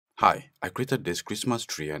Hi, I created this Christmas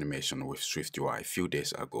tree animation with SwiftUI a few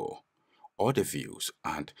days ago. All the views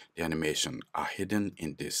and the animation are hidden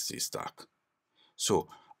in this Z stack. So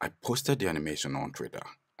I posted the animation on Twitter,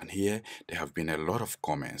 and here there have been a lot of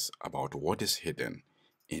comments about what is hidden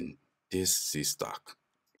in this Z stack.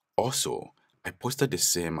 Also, I posted the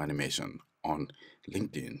same animation on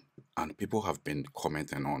LinkedIn, and people have been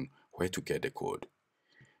commenting on where to get the code.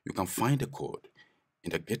 You can find the code in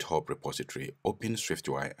the GitHub repository Open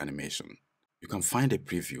SwiftUI animation. You can find a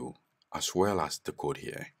preview as well as the code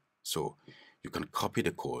here. So you can copy the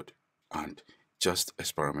code and just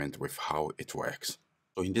experiment with how it works.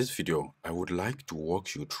 So in this video, I would like to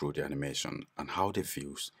walk you through the animation and how the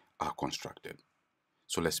views are constructed.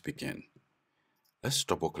 So let's begin. Let's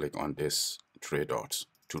double click on this three dots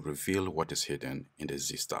to reveal what is hidden in the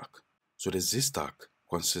Z stack. So the Z stack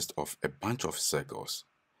consists of a bunch of circles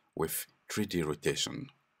with 3D rotation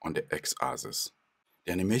on the x-axis.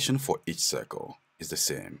 The animation for each circle is the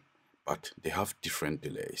same, but they have different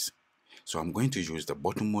delays. So I'm going to use the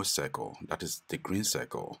bottommost circle, that is the green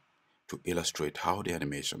circle, to illustrate how the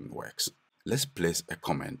animation works. Let's place a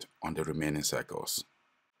comment on the remaining circles.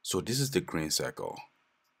 So this is the green circle,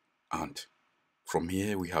 and from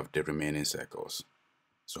here we have the remaining circles.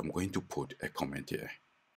 So I'm going to put a comment here,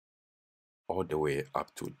 all the way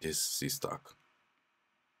up to this Z stack.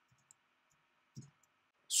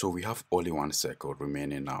 So we have only one circle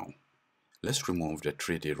remaining now. Let's remove the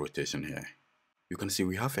 3D rotation here. You can see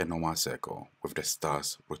we have a normal circle with the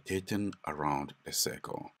stars rotating around the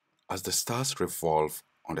circle. As the stars revolve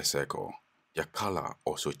on the circle, their color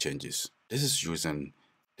also changes. This is using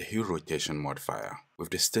the hue rotation modifier with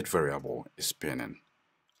the state variable is spinning.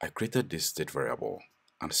 I created this state variable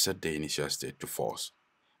and set the initial state to false,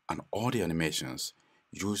 and all the animations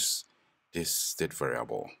use this state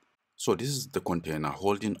variable. So this is the container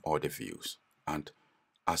holding all the views, and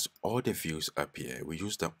as all the views appear, we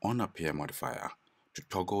use the onAppear modifier to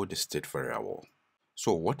toggle the state variable.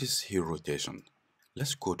 So what is hue rotation?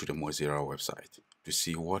 Let's go to the Mozilla website to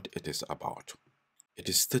see what it is about. It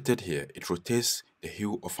is stated here, it rotates the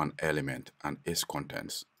hue of an element and its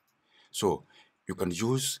contents. So you can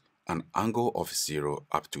use an angle of 0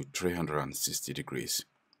 up to 360 degrees.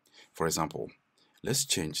 For example, let's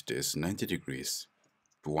change this 90 degrees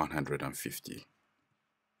to 150.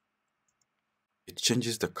 It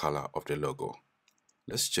changes the color of the logo.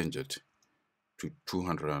 Let's change it to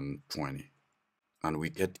 220, and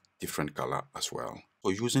we get different color as well.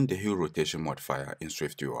 So using the hue rotation modifier in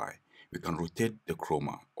SwiftUI, we can rotate the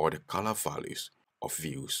chroma or the color values of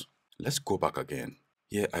views. Let's go back again.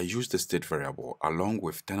 Here I use the state variable along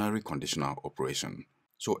with ternary conditional operation.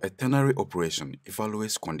 So a ternary operation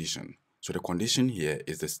evaluates condition. So the condition here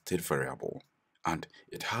is the state variable, and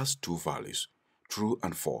it has two values, true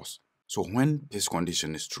and false. So when this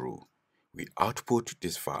condition is true, we output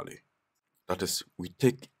this value. That is, we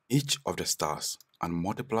take each of the stars and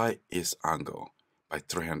multiply its angle by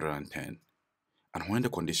 310. And when the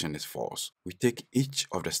condition is false, we take each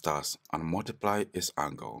of the stars and multiply its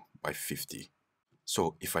angle by 50.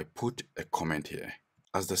 So if I put a comment here,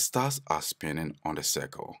 as the stars are spinning on the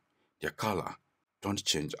circle, their color don't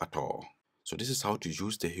change at all. So this is how to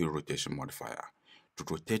use the hue rotation modifier to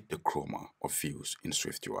rotate the chroma of views in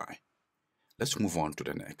SwiftUI. Let's move on to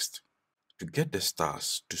the next. To get the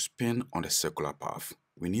stars to spin on the circular path,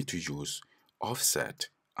 we need to use offset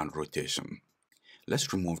and rotation.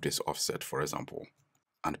 Let's remove this offset, for example,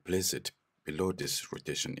 and place it below this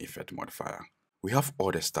rotation effect modifier. We have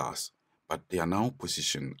all the stars, but they are now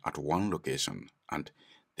positioned at one location and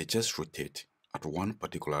they just rotate at one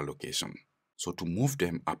particular location. So to move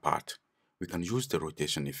them apart, we can use the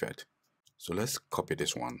rotation effect. So let's copy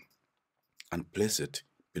this one and place it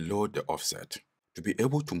below the offset. To be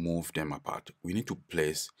able to move them apart, we need to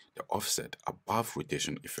place the offset above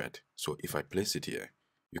rotation effect. So if I place it here,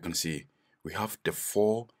 you can see we have the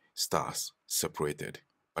 4 stars separated,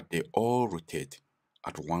 but they all rotate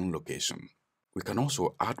at one location. We can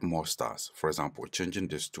also add more stars, for example, changing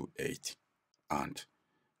this to 8. And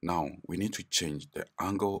now we need to change the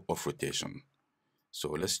angle of rotation. So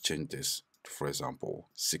let's change this to, for example,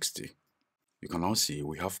 60. You can now see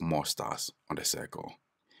we have more stars on the circle,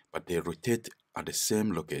 but they rotate at the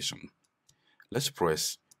same location. Let's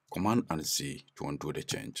press Command and Z to undo the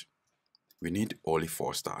change. We need only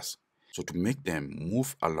 4 stars. So to make them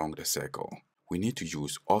move along the circle, we need to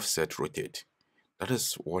use offset rotate. That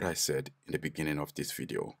is what I said in the beginning of this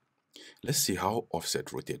video. Let's see how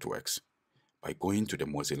offset rotate works by going to the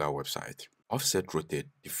Mozilla website. Offset rotate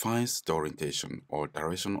defines the orientation or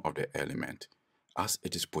direction of the element as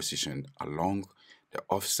it is positioned along the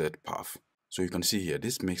offset path. So you can see here,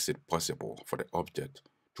 this makes it possible for the object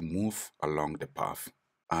to move along the path.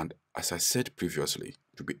 And as I said previously,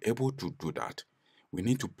 to be able to do that, we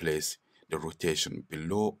need to place the rotation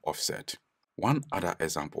below offset. One other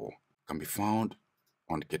example can be found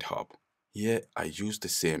on GitHub. Here I use the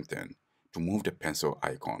same thing to move the pencil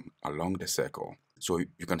icon along the circle. So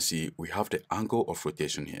you can see we have the angle of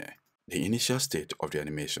rotation here. The initial state of the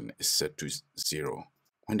animation is set to 0.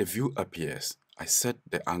 When the view appears, I set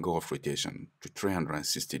the angle of rotation to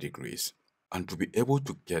 360 degrees. And to be able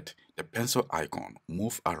to get the pencil icon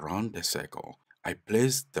move around the circle, I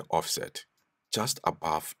place the offset just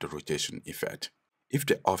above the rotation effect. If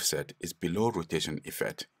the offset is below rotation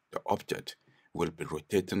effect, the object will be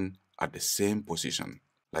rotating at the same position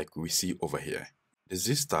like we see over here. The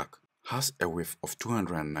Z-stack has a width of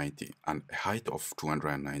 290 and a height of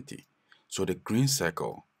 290. So the green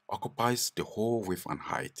circle occupies the whole width and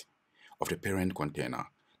height of the parent container,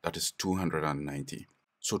 that is 290.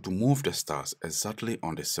 So to move the stars exactly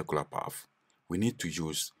on the circular path, we need to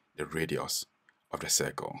use the radius of the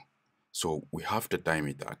circle. So we have the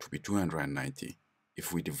diameter to be 290.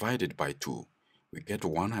 If we divide it by 2, we get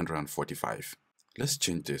 145. Let's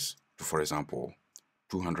change this to, for example,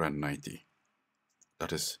 290.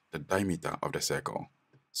 That is the diameter of the circle.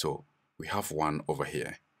 So we have 1 over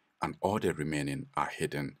here, and all the remaining are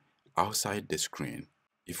hidden outside the screen.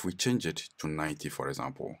 If we change it to 90, for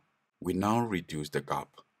example, we now reduce the gap.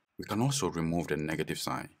 We can also remove the negative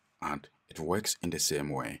sign, and it works in the same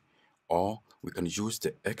way, or we can use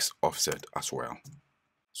the X offset as well.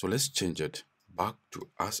 So let's change it back to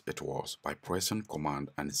as it was by pressing Command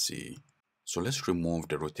and C. So let's remove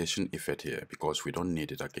the rotation effect here because we don't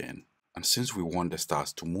need it again. And since we want the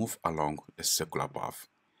stars to move along the circular path,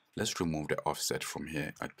 let's remove the offset from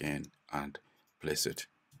here again and place it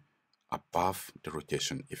above the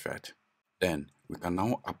rotation effect. Then we can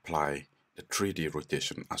now apply the 3D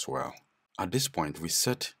rotation as well. At this point, we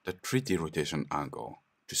set the 3D rotation angle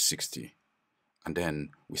to 60, and then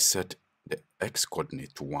we set the X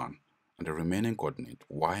coordinate to 1 and the remaining coordinate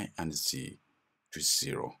Y and Z to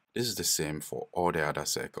 0. This is the same for all the other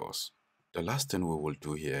circles. The last thing we will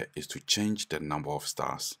do here is to change the number of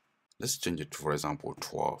stars. Let's change it to, for example,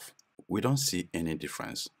 12. We don't see any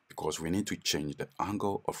difference because we need to change the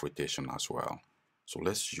angle of rotation as well. So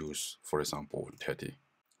let's use, for example, 30.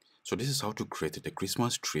 So this is how to create the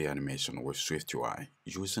Christmas tree animation with SwiftUI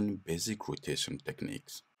using basic rotation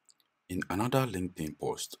techniques. In another LinkedIn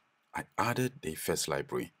post, I added the effects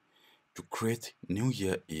library to create New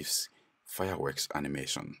Year Eve's fireworks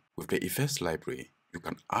animation. With the effects library, you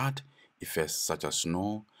can add effects such as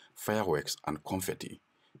snow, fireworks, and confetti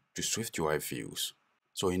to SwiftUI views.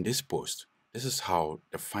 So in this post, this is how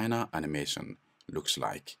the final animation looks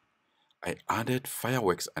like. I added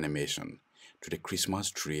fireworks animation to the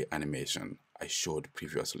Christmas tree animation I showed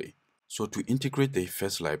previously. So to integrate the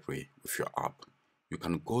effects library with your app, you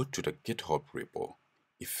can go to the GitHub repo,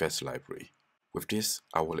 effects library. With this,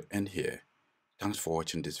 I will end here. Thanks for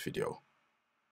watching this video.